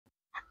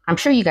I'm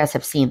sure you guys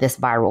have seen this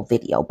viral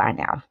video by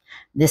now.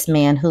 This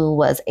man who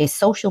was a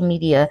social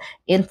media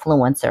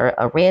influencer,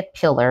 a red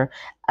pillar,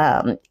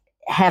 um,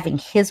 having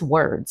his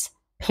words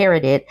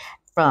parroted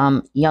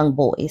from young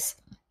boys.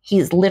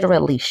 He's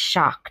literally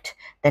shocked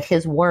that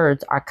his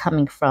words are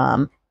coming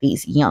from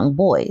these young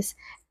boys.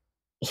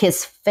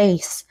 His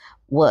face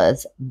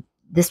was,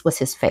 this was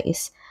his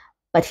face,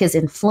 but his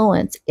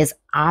influence is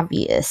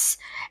obvious.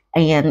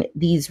 And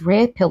these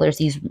red pillars,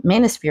 these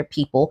manosphere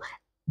people,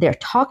 their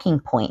talking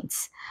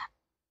points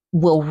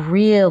will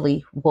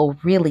really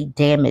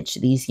damage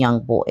these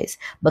young boys,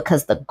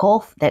 because the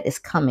gulf that is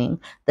coming,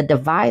 the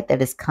divide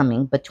that is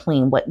coming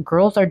between what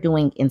girls are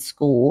doing in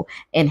school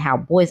and how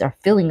boys are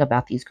feeling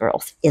about these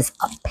girls is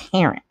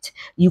apparent.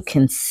 You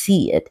can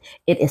see it.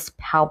 It is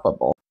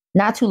palpable.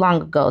 Not too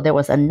long ago, there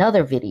was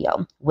another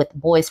video with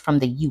boys from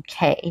the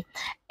UK,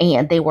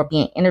 and they were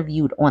being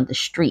interviewed on the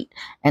street,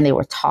 and they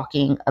were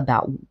talking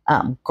about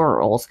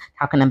girls,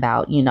 talking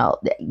about,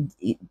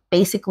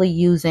 basically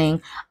using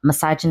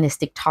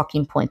misogynistic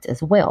talking points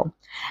as well.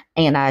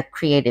 And I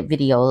created a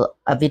video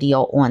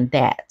on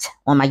that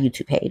on my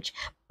YouTube page.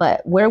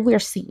 But where we're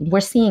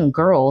seeing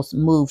girls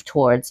move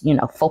towards,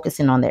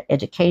 focusing on their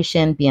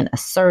education, being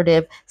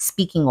assertive,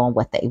 speaking on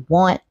what they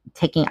want,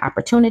 taking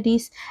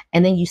opportunities.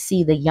 And then you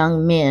see the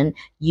young men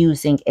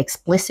using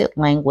explicit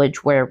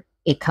language where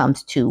it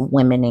comes to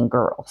women and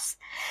girls.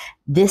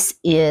 This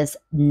is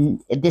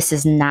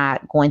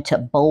not going to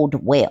bode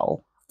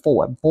well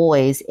for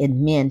boys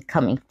and men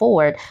going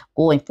forward,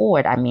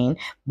 I mean,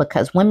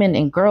 because women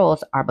and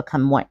girls are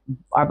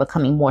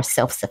becoming more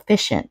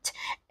self-sufficient,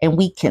 and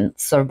we can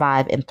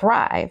survive and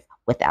thrive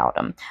without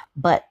them.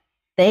 But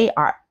they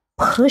are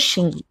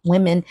pushing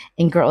women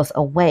and girls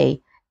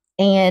away,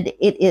 and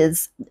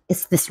it's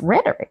this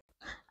rhetoric.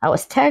 I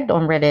was tagged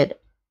on Reddit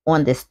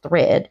on this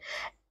thread,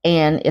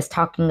 and it's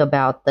talking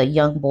about the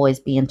young boys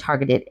being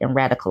targeted and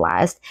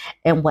radicalized.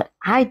 And what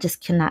I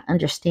just cannot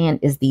understand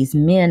is these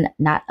men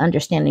not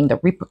understanding the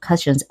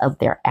repercussions of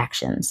their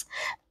actions.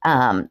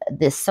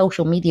 This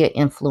social media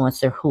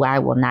influencer, who I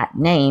will not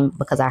name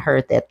because I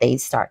heard that they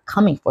start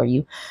coming for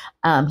you,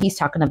 he's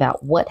talking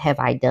about, what have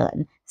I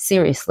done?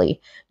 Seriously,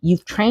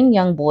 you've trained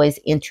young boys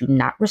into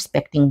not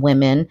respecting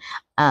women.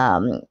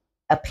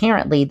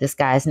 Apparently, this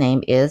guy's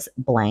name is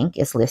blank,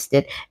 is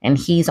listed, and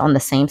he's on the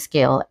same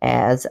scale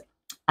as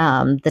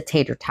the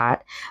tater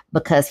tot,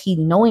 because he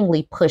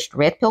knowingly pushed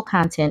red pill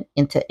content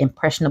into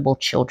impressionable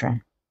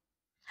children.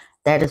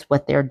 That is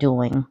what they're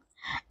doing.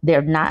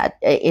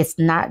 It's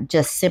not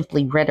just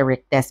simply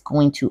rhetoric that's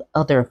going to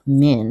other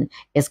men.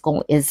 It's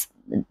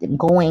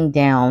coming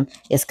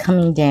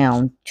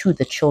down to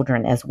the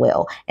children as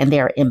well. And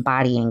they're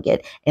embodying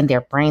it, and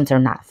their brains are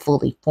not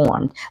fully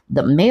formed.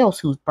 The males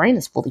whose brain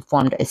is fully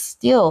formed is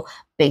still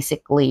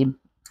basically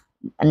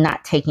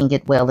not taking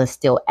it well and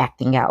still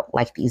acting out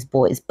like these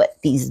boys. But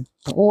these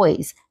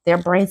boys, their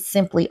brains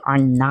simply are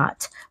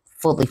not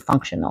fully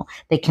functional.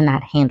 They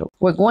cannot handle.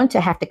 We're going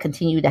to have to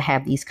continue to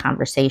have these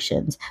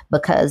conversations,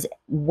 because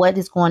what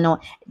is going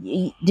on?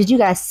 Did you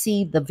guys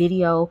see the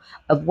video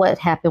of what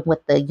happened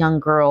with the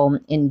young girl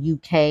in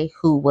UK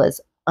who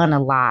was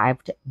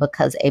unalived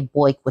because a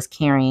boy was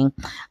carrying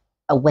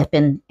a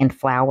weapon and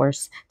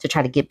flowers to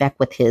try to get back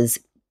with his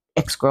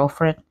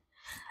ex-girlfriend?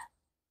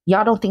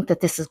 Y'all don't think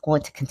that this is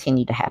going to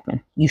continue to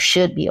happen. You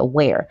should be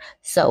aware.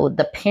 So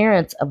the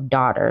parents of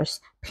daughters,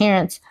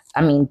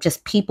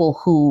 just people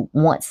who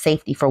want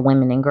safety for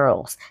women and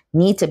girls,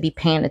 need to be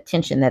paying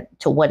attention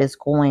to what is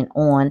going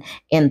on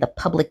in the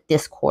public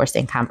discourse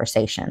and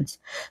conversations.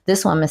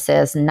 This woman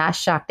says, not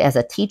shocked as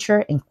a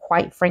teacher, and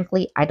quite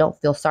frankly, I don't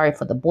feel sorry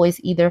for the boys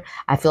either.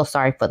 I feel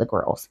sorry for the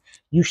girls.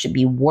 You should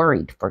be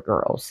worried for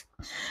girls.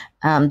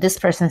 This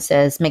person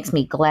says, makes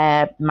me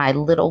glad my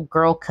little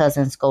girl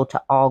cousins go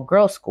to all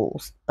girls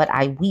schools, but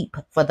I weep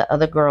for the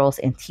other girls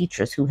and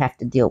teachers who have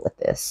to deal with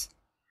this.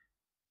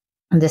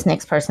 And this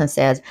next person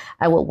says,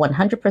 I would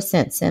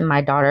 100% send my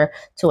daughter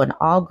to an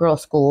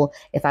all-girls school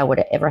if I were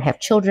to ever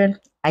have children.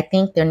 I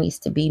think there needs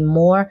to be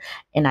more,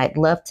 and I'd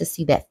love to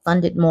see that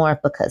funded more,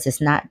 because it's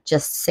not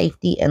just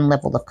safety and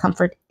level of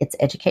comfort, it's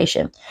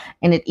education.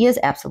 And it is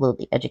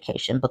absolutely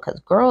education, because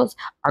girls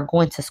are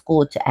going to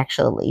school to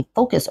actually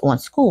focus on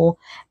school,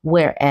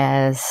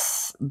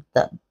 whereas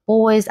the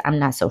boys, I'm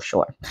not so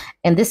sure.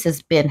 And this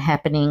has been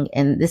happening,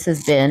 and this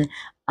has been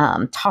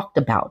talked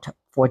about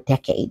for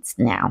decades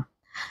now.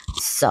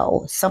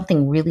 So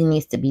something really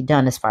needs to be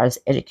done as far as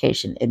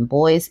education in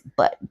boys,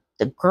 but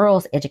the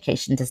girls'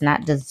 education does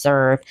not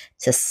deserve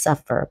to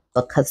suffer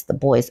because the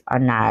boys are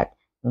not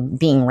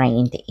being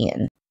reined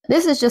in.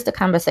 This is just a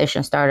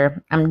conversation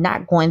starter. I'm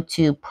not going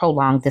to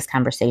prolong this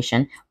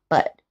conversation,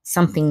 but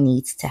something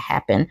needs to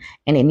happen,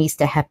 and it needs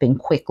to happen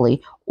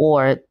quickly,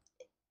 or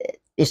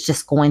it's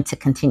just going to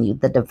continue.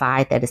 The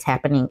divide that is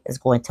happening is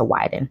going to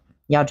widen.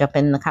 Y'all jump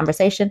in the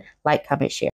conversation, like, comment, share.